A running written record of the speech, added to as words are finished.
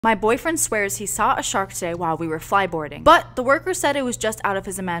My boyfriend swears he saw a shark today while we were flyboarding, but the worker said it was just out of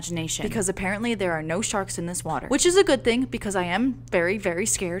his imagination because apparently there are no sharks in this water, which is a good thing because I am very, very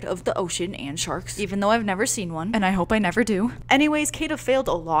scared of the ocean and sharks, even though I've never seen one, and I hope I never do. Anyways, Kata failed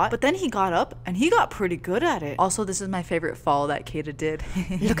a lot, but then he got up and he got pretty good at it. Also, this is my favorite fall that Kata did.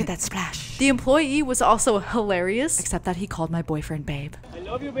 Look at that splash. The employee was also hilarious, except that he called my boyfriend babe. I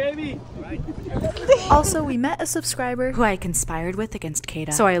love you, baby. Also, we met a subscriber who I conspired with against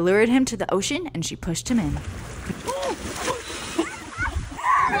Kata, so I lured him to the ocean and she pushed him in.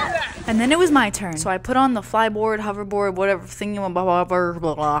 And then it was my turn, so I put on the flyboard, hoverboard, whatever thing, blah, blah, blah,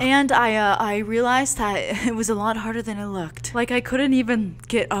 blah, blah. And I realized that it was a lot harder than it looked. Like, I couldn't even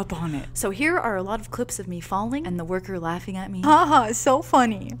get up on it. So here are a lot of clips of me falling and the worker laughing at me. Haha, it's so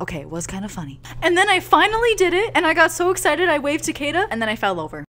funny. Okay, it was kind of funny. And then I finally did it, and I got so excited I waved to Kata, and then I fell over.